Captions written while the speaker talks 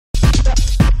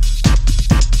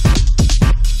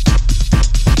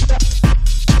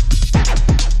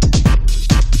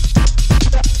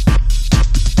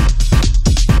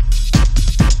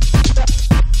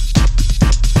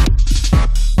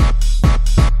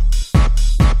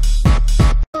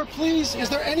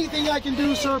can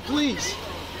do, sir, please.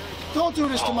 Don't do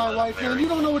this to my wife, man. You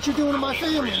don't know what you're doing to my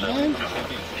family, man.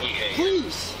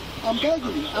 Please. I'm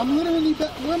begging you. I'm literally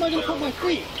where am I going to put my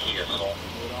feet?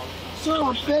 Sir,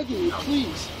 I'm begging you,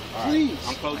 please. Please.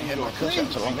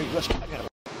 Please.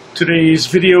 Today's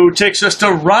video takes us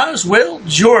to Roswell,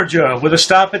 Georgia, with a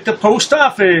stop at the post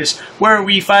office, where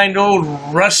we find old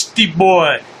Rusty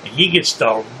Boy, and he gets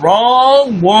the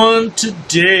wrong one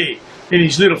today, and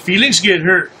his little feelings get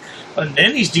hurt, and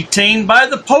then he's detained by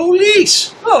the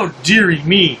police. Oh, dearie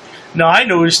me. Now, I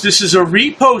noticed this is a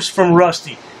repost from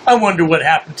Rusty. I wonder what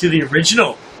happened to the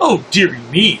original. Oh, dearie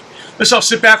me. Let's all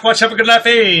sit back, watch, have a good laugh,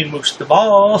 and most of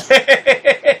all,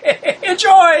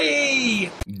 enjoy!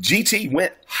 GT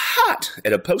went hot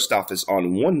at a post office on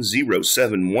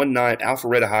 10719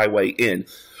 Alpharetta Highway in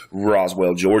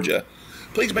Roswell, Georgia.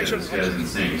 Please make sure this guy's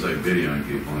insane. He's like videoing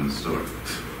people in the store.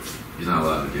 He's not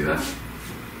allowed to do that.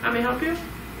 I may help you?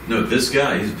 No, this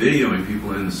guy, he's videoing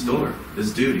people in the store.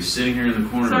 This dude, he's sitting here in the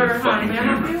corner with a fucking may I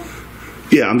camera. help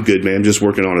you? Yeah, I'm good, ma'am. I'm just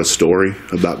working on a story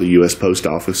about the U.S. Post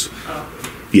Office. Oh.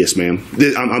 Yes, ma'am.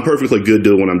 I'm perfectly good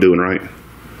doing what I'm doing, right?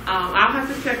 I'll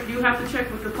have to check. You have to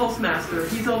check with the postmaster.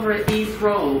 He's over at East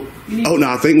Road. Oh, no,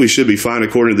 I think we should be fine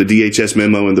according to the DHS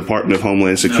memo and Department of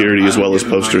Homeland Security, as well as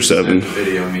Poster 7.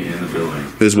 Video me in the building.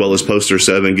 As well as Poster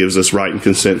 7 gives us right and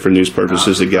consent for news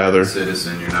purposes to gather.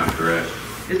 Citizen, you're not correct.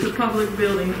 It's a public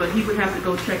building, but he would have to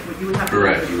go check with you. Would have to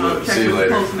Correct. check with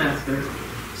the postmaster.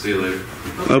 See you later.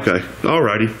 Okay.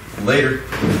 Alrighty. Later.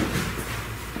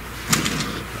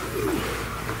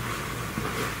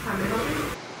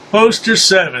 Poster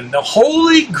 7, the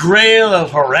holy grail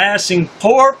of harassing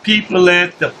poor people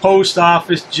at the post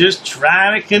office just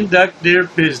trying to conduct their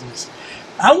business.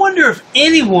 I wonder if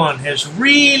anyone has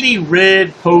really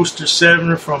read Poster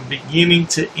 7 from beginning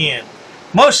to end.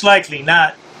 Most likely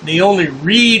not. They only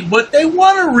read what they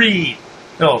want to read.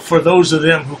 Oh, for those of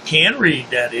them who can read,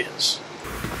 that is.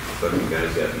 Fucking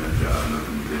guy's got no job,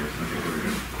 nothing to do.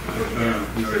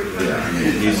 Yeah, I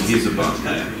mean, he's a bum.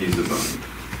 He's a bum.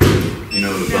 You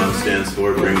know what the bum stands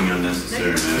for? Bringing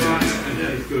unnecessary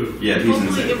matters. Yeah, he's Hopefully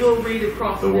insane. it will read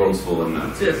across The world's full of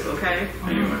nuts. this, okay?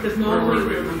 Anyway, Because we're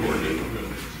normally recording.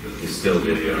 He's still in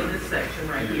videoing. this section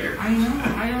right here. I know.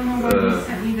 I don't know why they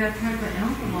sent me that type of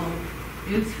envelope.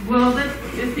 Well,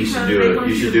 it's because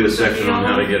You should do a section on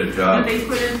how to get a job. That they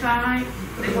put inside.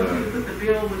 They want you to put the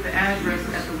bill with the address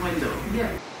at the window.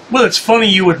 Yeah. Well, it's funny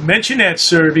you would mention that,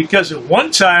 sir, because at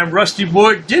one time Rusty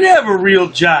Boy did have a real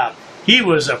job. He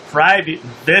was a private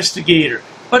investigator,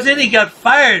 but then he got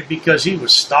fired because he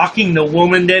was stalking the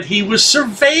woman that he was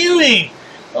surveilling.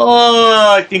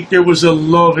 Oh, I think there was a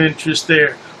love interest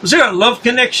there. Was there a love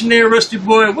connection there, Rusty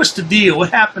Boy? What's the deal? What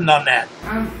happened on that?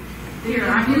 You would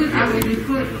have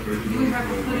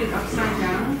to put it upside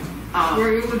down,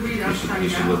 where it would read upside down. You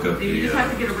should look up You just the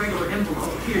have to get a regular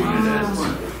envelope. Here, you one have that's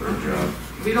one. for a job.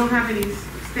 We don't have any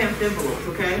stamped envelopes,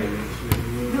 okay?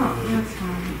 No, that's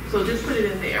fine. So just put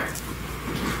it in there.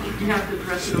 You have to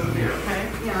address it over there,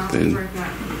 okay? Yeah, I'll And- write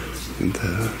that. And,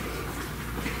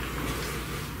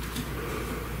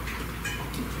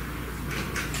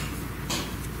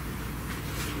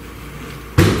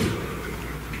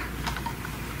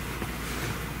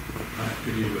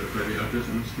 Could you put the address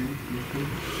on the screen?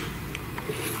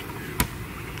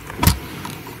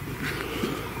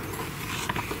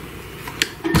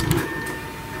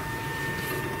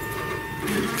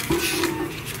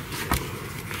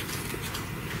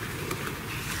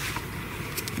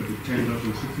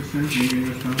 $10.60. Maybe in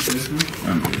response to this one?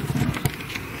 I'm good.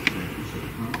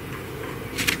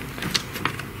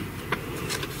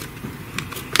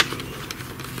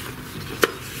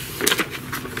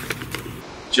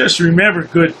 Just remember,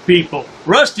 good people,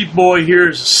 Rusty Boy here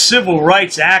is a civil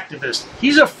rights activist.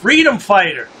 He's a freedom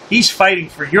fighter. He's fighting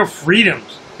for your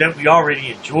freedoms that we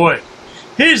already enjoy.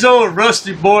 Here's old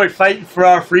Rusty Boy fighting for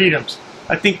our freedoms.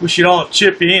 I think we should all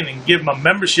chip in and give him a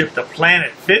membership to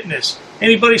Planet Fitness.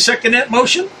 Anybody second that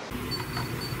motion?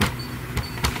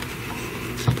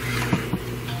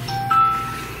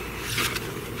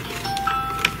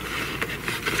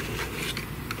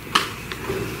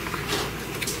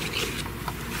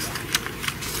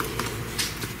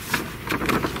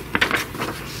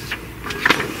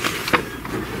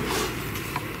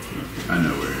 I know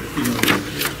where it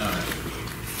is.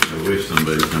 I wish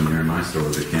somebody would come here in my store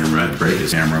with a camera. I'd break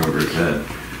his camera over his head.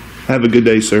 have a good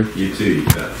day, sir. You too, you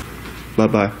bet.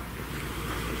 Bye-bye.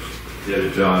 Get a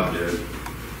job, dude.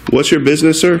 What's your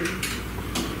business, sir?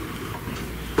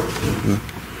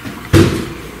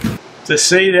 To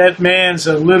say that man's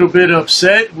a little bit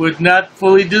upset would not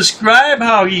fully describe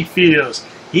how he feels.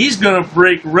 He's gonna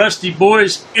break Rusty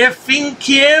Boy's effing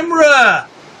camera.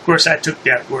 Of course, I took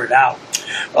that word out.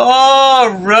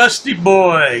 Oh, Rusty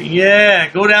Boy. Yeah,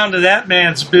 go down to that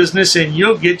man's business and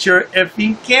you'll get your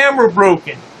effing camera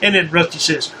broken. And then Rusty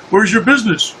says, where's your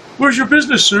business? Where's your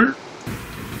business, sir?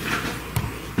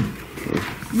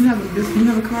 You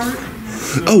have a card?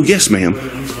 Oh, yes, ma'am.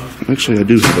 Actually, I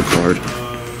do have a card.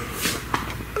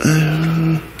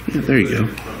 Yeah, there you go.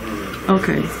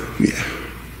 Okay. Yeah.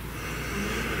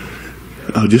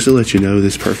 Oh, just to let you know,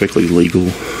 this is perfectly legal,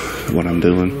 what I'm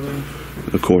doing,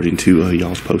 according to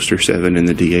y'all's poster 7 in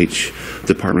the DH,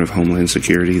 Department of Homeland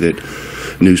Security, that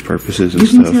news purposes and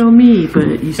stuff. You can tell me,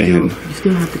 but you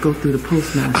still have to go through the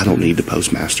postmaster. I don't need the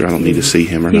postmaster. I don't need to see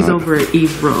him or He's not. over at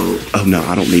East Road. Oh, no,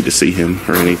 I don't need to see him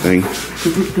or anything.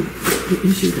 The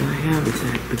issue that I have is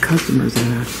that the customers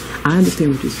I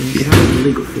understand what you're saying. Yeah. I'm in the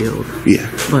legal field. Yeah.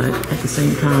 But at the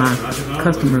same time,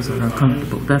 customers are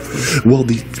uncomfortable. That's what.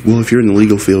 Well, if you're in the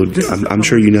legal field, I'm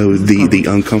sure you know the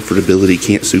uncomfortability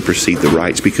can't supersede the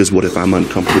rights, because what if I'm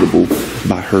uncomfortable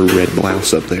by her red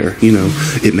blouse up there? You know,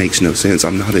 it makes no sense.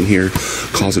 I'm not in here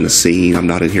causing a scene. I'm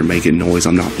not in here making noise.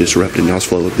 I'm not disrupting y'all's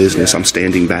flow of business. I'm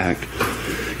standing back,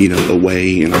 you know,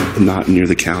 away, and I'm not near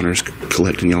the counters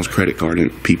collecting y'all's credit card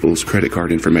and people's credit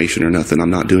card information or nothing. I'm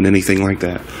not doing anything like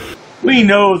that. We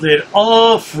know that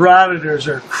all frauditors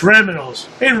are criminals,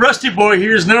 and Rusty Boy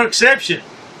here is no exception.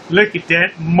 Look at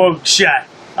that mugshot.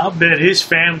 I'll bet his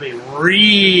family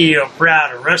real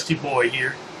proud of Rusty Boy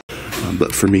here.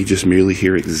 But for me, just merely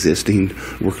here existing,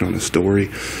 working on a story,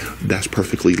 that's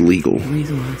perfectly legal. The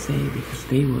reason why I say it, because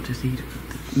they will just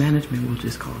management will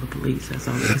just call the police. That's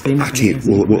all. I can't.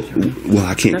 Well,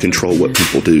 I can't control what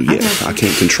people do. Yeah, I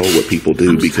can't control what people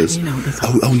do because.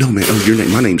 Oh no, man. Oh, your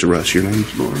name. My name's Russ. Your name?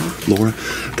 Laura.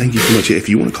 Thank you so much. If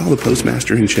you want to call the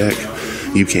postmaster and check,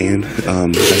 you can.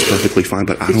 That's perfectly fine.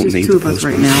 But I don't need the postmaster. It's just 2 of us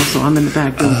right now, so I'm in the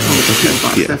back doing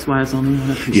box. Yeah. That's why it's only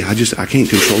one of you. Yeah, I can't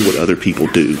control what other people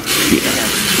do.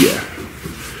 Yeah.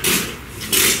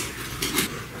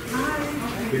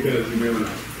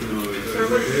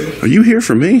 Are you here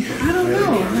for me? I don't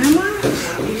know. Am I?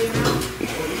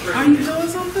 Are you doing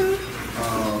something?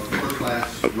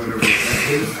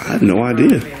 I have no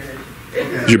idea.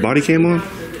 Is your body cam on?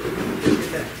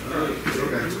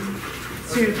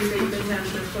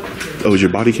 Oh, is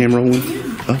your body cam rolling?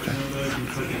 Okay.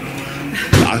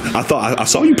 I thought I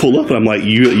saw you pull up, and I'm like,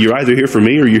 you're either here for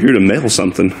me or you're here to mail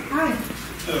something. Hi.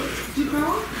 Did you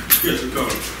call? Yes, you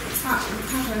called.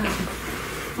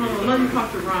 Let me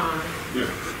talk to Ron.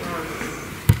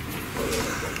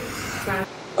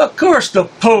 Of course the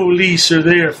police are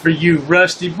there for you,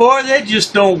 Rusty Boy. They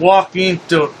just don't walk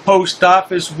into a post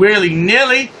office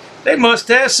willy-nilly. They must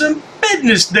have some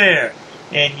business there.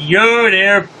 And you're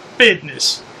their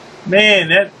business. Man,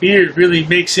 that beard really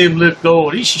makes him look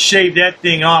old. He should shave that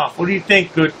thing off. What do you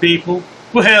think, good people?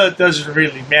 Well, it doesn't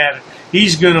really matter.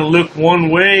 He's gonna look one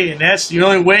way, and that's the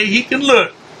only way he can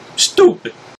look.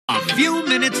 Stupid. A few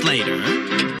minutes later.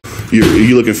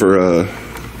 You looking for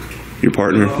your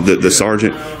partner, the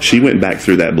sergeant? She went back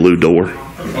through that blue door.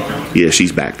 Yeah,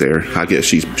 she's back there. I guess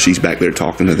she's back there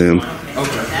talking to them,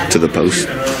 to the post.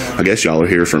 I guess y'all are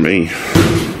here for me.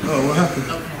 Oh, what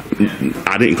happened?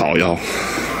 I didn't call y'all.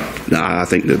 No, I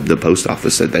think the post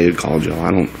office said they had called y'all.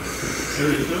 I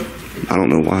don't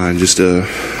know why. Just I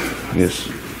guess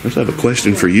let's have a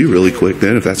question for you really quick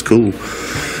then, if that's cool.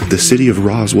 The City of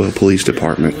Roswell Police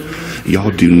Department,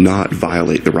 y'all do not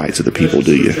violate the rights of the people,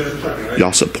 do you?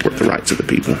 Y'all support the rights of the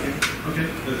people.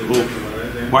 Well,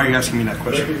 why are you asking me that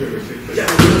question?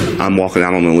 I'm walking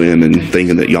out on a limb and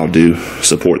thinking that y'all do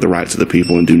support the rights of the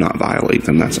people and do not violate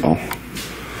them, that's all.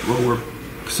 Well, we're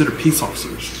considered peace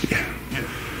officers. Yeah.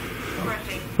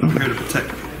 We're here to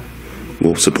protect.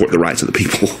 We'll support the rights of the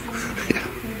people.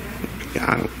 Yeah,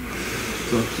 I don't.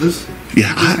 So this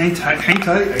hang tight, I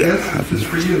guess. This is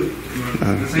for you.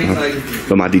 This hang tight.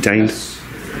 Am I detained? Yes.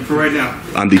 For right now.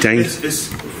 I'm detained? It's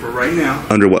for right now.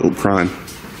 Under what crime?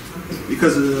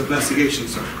 Because of the investigation,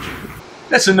 sir.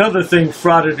 That's another thing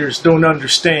frauditors don't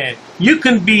understand. You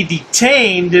can be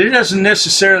detained, and it doesn't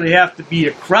necessarily have to be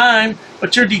a crime,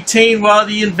 but you're detained while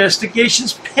the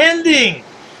investigation's pending.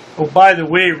 Oh, by the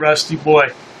way, Rusty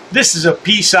Boy, this is a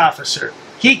peace officer.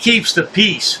 He keeps the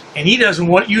peace, and he doesn't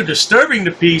want you disturbing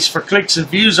the peace for clicks and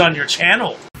views on your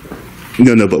channel.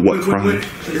 No, but what crime?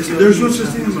 There's no such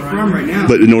thing as a crime right now.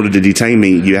 But in order to detain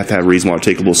me, you have to have reasonable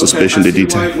articulable suspicion to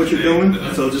detain. What you're doing,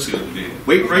 so just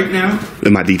wait right now.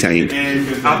 Am I detained? And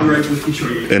I'll be right with you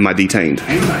shortly. Am I detained?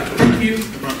 Hang tight. Thank you.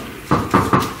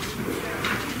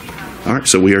 All right,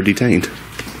 so we are detained.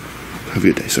 Have a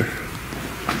good day, sir.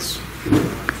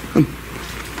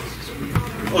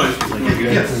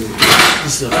 Yes.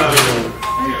 This is a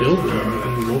building in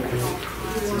local.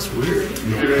 It's weird.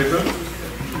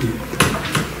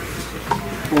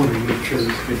 Make sure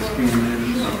this gets scanned in.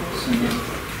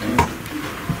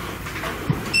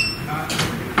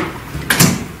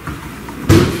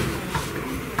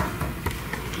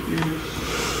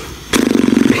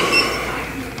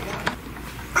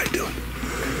 How you doing?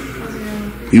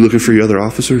 You looking for your other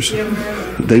officers?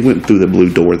 They went through the blue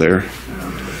door there.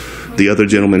 The other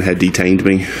gentleman had detained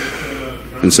me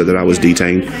and said that I was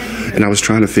detained. And I was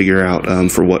trying to figure out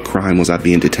for what crime was I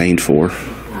being detained for.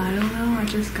 I don't know. I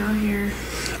just got here.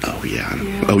 Oh,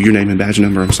 yeah. Oh, your name and badge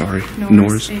number, I'm sorry.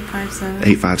 Norris. 857.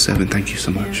 857, thank you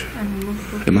so much.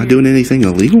 Yeah, Am I doing anything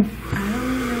illegal? I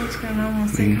don't know what's going on. We'll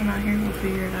see. Come out here and we'll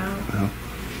figure it out.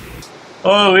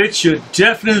 Oh, it should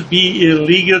definitely be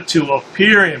illegal to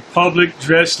appear in public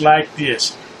dressed like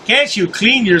this. Can't you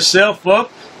clean yourself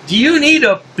up? Do you need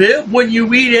a bib when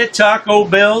you eat at Taco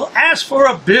Bell? Ask for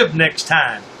a bib next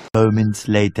time. Moments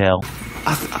later.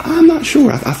 I'm not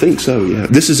sure. I think so, yeah.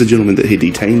 This is a gentleman that he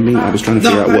detained me. I was trying to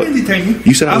figure out what... I didn't detain you.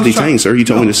 You said I was detained, sir. You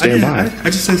told me to stand by.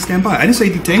 I just said stand by. I didn't say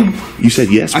detain. You said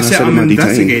yes when I said I'm am I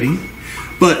investigating.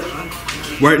 But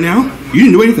right now, you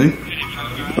didn't do anything.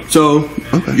 So,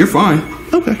 you're fine.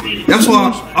 Okay. That's all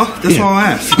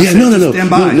I asked. Yeah, no. Stand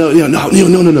by. No. Yeah.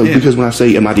 Because when I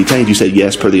say, am I detained, you said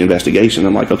yes per the investigation.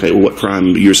 I'm like, okay, well, what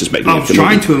crime you're suspecting? I was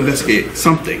trying to investigate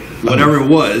something, whatever it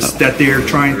was that they're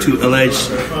trying to allege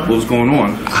what was going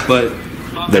on. But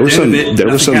there was some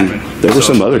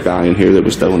other guy in here that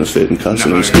was throwing a fit and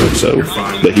cussing and stuff. So,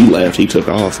 but he left. He took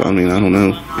off. I mean, I don't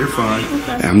know. You're fine.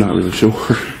 Okay. I'm not really sure.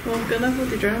 Well, good luck with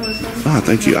the journalism.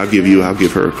 Thank you. I'll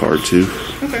give her a card too.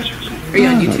 Okay. Are you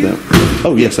on YouTube?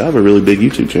 Oh yes, I have a really big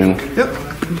YouTube channel. Yep.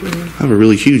 I have a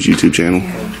really huge YouTube channel.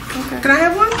 Okay. Can I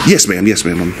have one? Yes, ma'am.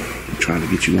 I'm trying to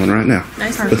get you one right now.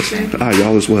 Nice to meet you.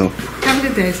 Y'all as well. Have a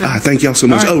good day, sir. Thank y'all so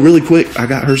much. Right. Oh, really quick, I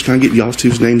got hers. Can I get y'all's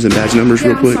two's names and badge numbers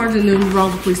real quick? Sergeant Newton,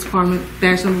 Raleigh Police Department,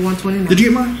 badge number 129. Did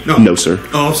you get mine? No, sir.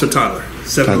 Oh, Officer Tyler,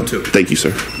 702. Thank you,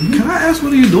 sir. Can I ask,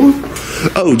 what are you doing?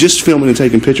 Oh, just filming and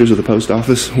taking pictures of the post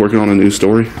office, working on a news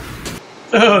story.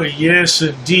 Oh, yes,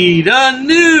 indeed. A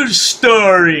news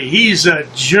story. He's a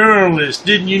journalist.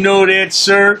 Didn't you know that,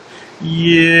 sir?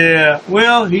 Yeah.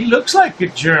 Well, he looks like a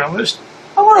journalist.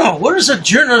 I don't know. What does a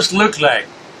journalist look like?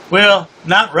 Well,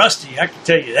 not Rusty, I can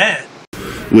tell you that.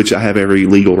 Which I have every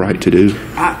legal right to do.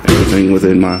 Everything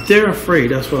within my... They're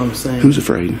afraid, that's what I'm saying. Who's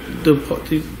afraid?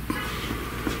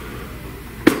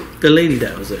 The lady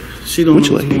that was there. She don't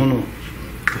know what's going on.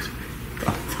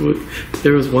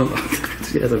 There was one...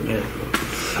 She has a man.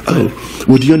 Oh,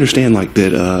 well, do you understand, like,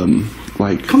 that,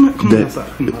 like... Come outside.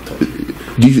 Come on,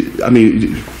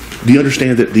 do you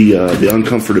understand that the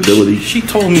uncomfortability she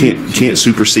told me can't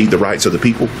supersede the rights of the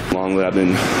people? Long that I've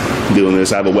been doing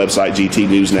this, I have a website, GT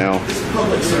News Now,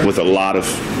 with a lot of.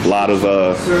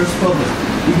 Sir, it's public.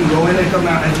 You can go in and come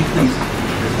out as you please.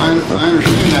 I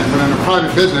understand that, but in a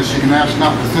private business, you can ask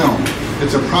not to film.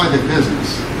 It's a private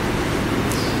business.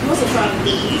 What's a private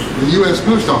business? The U.S.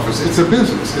 Post Office, it's a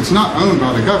business. It's not owned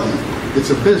by the government. It's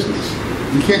a business.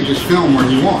 You can't just film where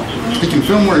you want. He can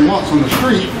film where he wants on the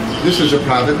street. This is a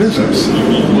private business.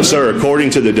 Well, sir, according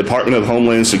to the Department of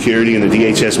Homeland Security and the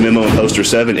DHS memo in Poster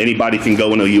 7, anybody can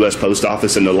go in a U.S. Post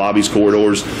Office in the lobbies,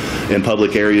 corridors, and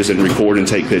public areas and record and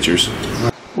take pictures.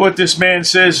 What this man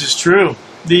says is true.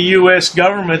 The U.S.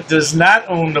 government does not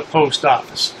own the post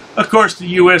office. Of course, the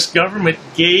U.S. government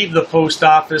gave the post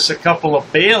office a couple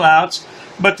of bailouts,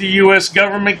 but the U.S.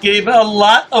 government gave a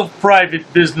lot of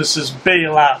private businesses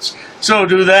bailouts. So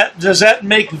does that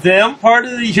make them part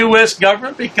of the U.S.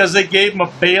 government because they gave them a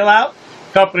bailout?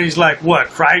 Companies like what?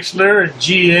 Chrysler and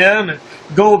GM and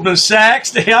Goldman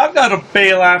Sachs, they all got a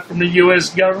bailout from the U.S.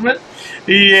 government.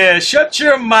 Yeah, shut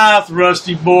your mouth,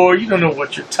 Rusty Boy. You don't know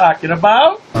what you're talking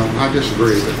about. I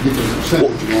disagree, but you can say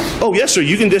what you want. Oh, yes, sir.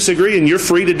 You can disagree, and you're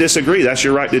free to disagree. That's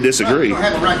your right to disagree. You don't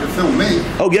have the right to film me.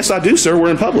 Oh, yes, I do, sir. We're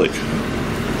in public.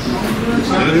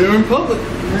 You're in public.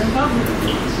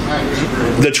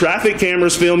 The traffic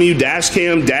cameras film you.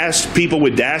 People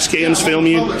with dash cams film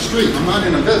you. Public street. I'm not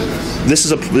in a business. This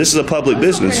is a public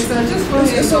business. Okay, sir, just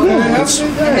go ahead. It's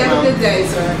okay. Have a good day,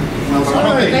 sir. Well, but I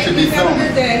don't think you should be Have a filming.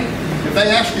 good day. If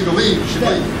they ask you to leave, you should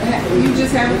leave. You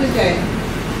just have a good day.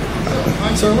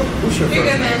 Sir, what's your You're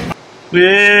good, man.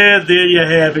 Well, there you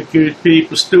have it, good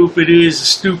people. Stupid is as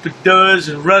stupid does,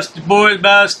 and Rusty Boy is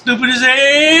about as stupid as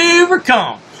they ever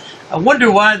come. I wonder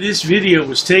why this video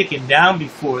was taken down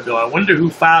before, though. I wonder who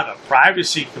filed a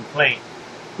privacy complaint.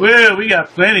 Well, we got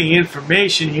plenty of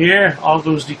information here. All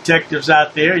those detectives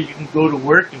out there, you can go to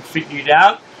work and figure it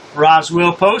out.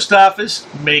 Roswell Post Office,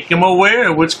 make them aware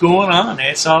of what's going on.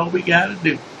 That's all we got to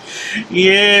do.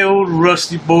 Yeah, old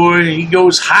Rusty Boy, he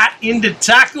goes hot into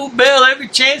Taco Bell every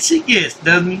chance he gets,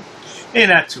 doesn't he? Hey,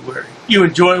 not to worry. You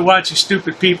enjoy watching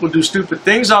stupid people do stupid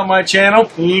things on my channel,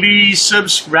 please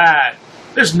subscribe.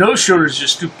 There's no shortage of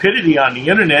stupidity on the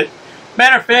internet.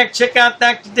 Matter of fact, check out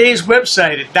Dr. Dave's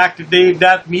website at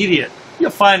drdave.media. You'll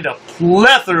find a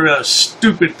plethora of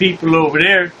stupid people over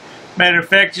there. Matter of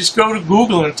fact, just go to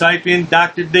Google and type in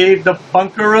Dr. Dave, the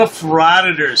bunker of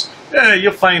frauditors.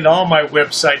 You'll find all my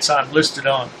websites I'm listed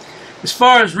on. As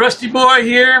far as Rusty Boy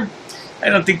here, I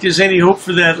don't think there's any hope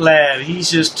for that lad. He's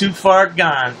just too far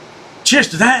gone. Cheers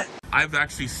to that. I've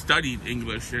actually studied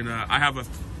English, and I have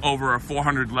over a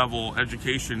 400 level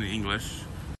education in English.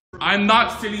 I'm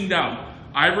not sitting down.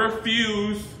 I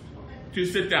refuse to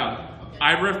sit down.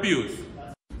 I refuse.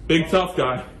 Big tough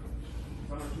guy.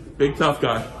 Big tough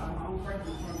guy.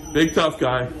 Big tough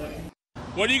guy.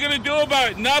 What are you gonna do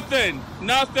about it? Nothing.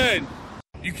 Nothing.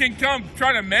 You can come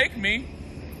try to make me.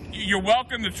 You're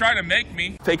welcome to try to make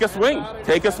me. Take a swing.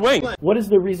 Take a swing. What is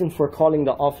the reason for calling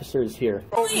the officers here?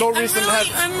 No reason to have...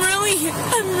 I'm really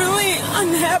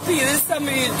unhappy that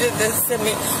somebody did this to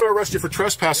me. We'll arrest you for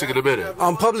trespassing in a minute.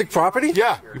 On public property?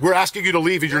 Yeah. We're asking you to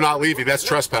leave and you're not leaving. That's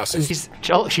trespassing.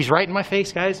 She's right in my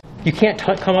face, guys. You can't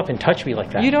come up and touch me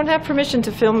like that. You don't have permission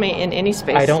to film me in any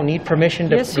space. I don't need permission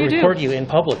to record you in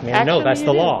public, man. Actually, no, that's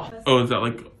the law. Oh, is that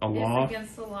like a law?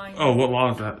 Against the law. Oh, what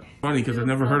law is that? Funny, because I've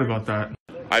never heard about that.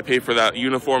 I pay for that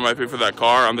uniform, I pay for that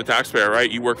car, I'm the taxpayer,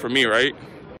 right? You work for me, right?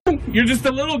 You're just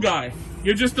a little guy.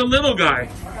 You're just a little guy.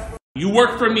 You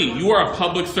work for me. You are a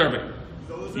public servant.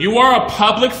 You are a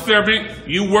public servant.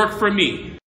 You work for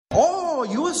me. Oh,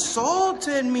 you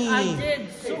assaulted me. I did.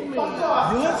 So many.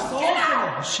 You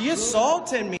assaulted me. She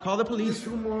assaulted me. Call the police.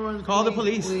 Call the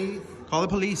police. Call the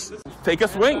police. Take a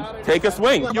swing. Take a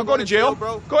swing. You'll go to jail,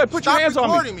 bro. Go ahead, put your hands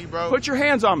on me. Bro. Put your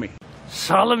hands on me.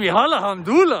 Salami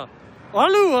alhamdulillah.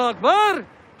 Allahu Akbar.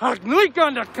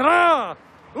 Haknuikan da kra.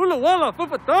 Ula wala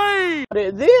pupatay.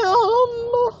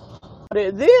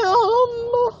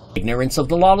 Ignorance of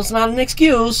the law is not an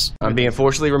excuse. I'm being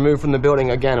forcibly removed from the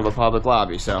building again of a public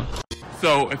lobby, so.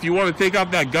 So if you want to take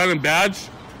off that gun and badge,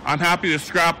 I'm happy to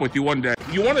scrap with you one day.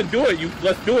 You want to do it,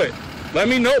 let's do it. Let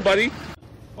me know, buddy.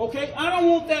 Okay, I don't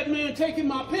want that man taking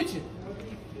my picture.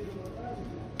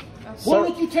 Why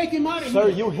don't you take him out of here? Sir,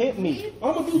 you hit me.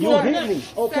 I'm gonna do You that hit next. me.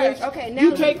 Okay? Sir, okay, now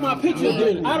you take my picture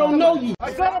then. I don't know you.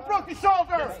 I got a broken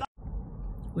shoulder.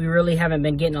 We really haven't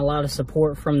been getting a lot of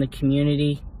support from the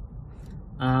community.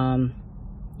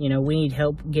 You know, we need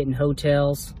help getting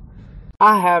hotels.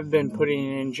 I have been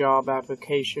putting in job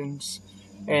applications,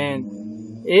 and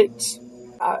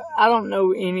I don't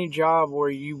know any job where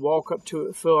you walk up to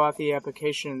it, fill out the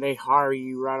application, and they hire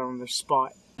you right on the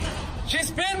spot. She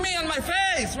spit me on my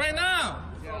face right now.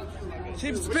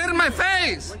 She spit in my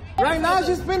face. Right now,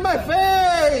 she spit in my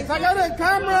face. I got it on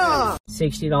camera.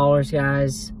 $60,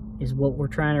 guys, is what we're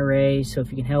trying to raise. So if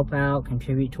you can help out,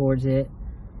 contribute towards it,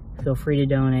 feel free to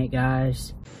donate,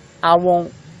 guys. I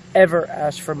won't ever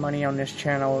ask for money on this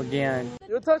channel again.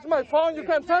 You touch my phone, you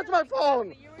can't touch my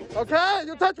phone. Okay?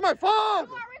 You touch my phone.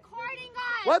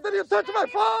 Why did you touch my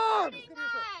phone?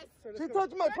 She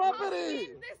touched my property.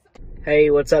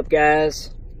 Hey, what's up, guys?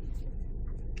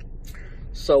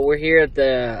 So we're here at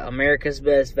the America's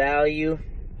Best Value.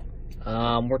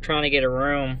 We're trying to get a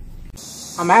room.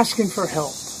 I'm asking for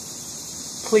help.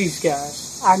 Please,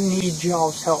 guys, I need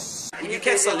y'all's help. You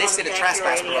can't solicit a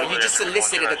trespass, bro. You just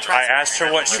solicited a trespass. I asked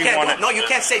her what she wanted. No, you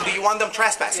can't say, do you want them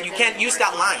trespassing? You can't use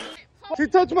that line. She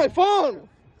touched my phone.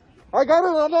 I got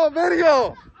it on a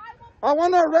video. I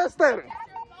want to arrest her.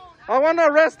 I want to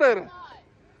arrest her.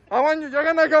 You're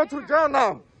gonna go to jail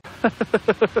now.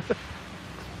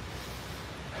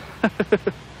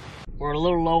 We're a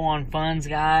little low on funds,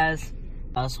 guys.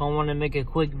 So I want to make a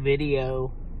quick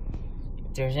video.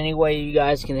 If there's any way you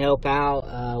guys can help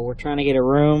out, we're trying to get a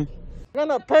room. I'm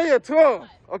gonna pay it too,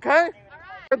 okay?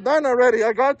 You're done already.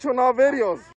 I got you in all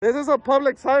videos. This is a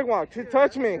public sidewalk. She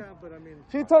touched me.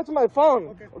 She touched my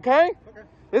phone, okay?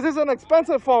 This is an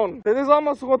expensive phone. This is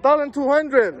almost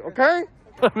 1,200, okay?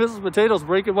 Mrs. Potato's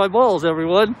breaking my balls,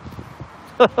 everyone.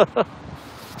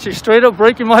 She's straight up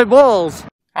breaking my balls.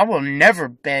 I will never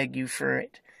beg you for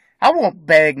it. I won't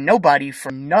beg nobody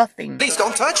for nothing. Please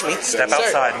don't touch me. Step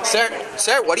outside.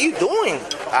 Sir, what are you doing?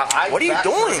 What are you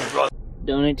doing?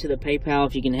 Donate to the PayPal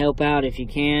if you can help out. If you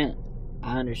can't,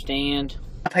 I understand.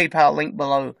 PayPal link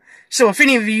below. So if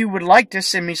any of you would like to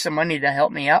send me some money to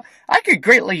help me out, I could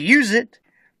greatly use it,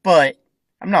 but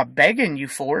I'm not begging you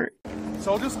for it.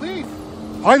 So just leave.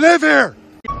 I live here.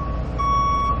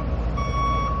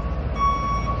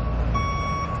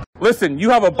 Listen,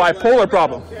 you have a bipolar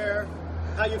problem.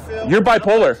 How you feel? You're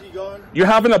bipolar. You're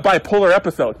having a bipolar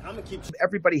episode.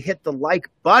 Everybody hit the like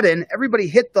button. Everybody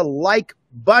hit the like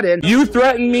button. You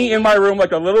threatened me in my room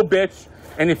like a little bitch,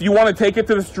 and if you want to take it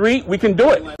to the street, we can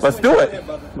do it. Let's do it.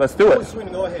 Let's do it.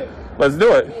 Let's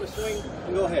do it.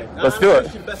 Let's do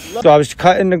it. So I was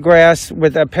cutting the grass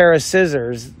with a pair of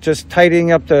scissors, just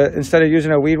tightening up the, instead of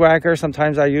using a weed whacker,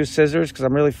 sometimes I use scissors because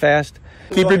I'm really fast.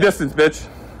 Keep your distance, bitch.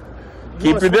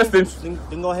 Keep your distance.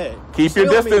 Then go ahead. Keep your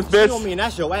distance, bitch. Swing on me and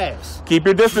that's your ass. Keep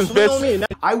your distance, bitch.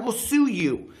 I will sue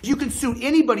you. You can sue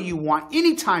anybody you want,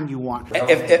 anytime you want.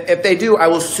 If they do, I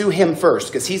will sue him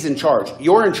first because he's in charge.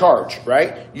 You're in charge,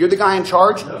 right? You're the guy in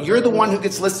charge. You're the one who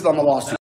gets listed on the lawsuit.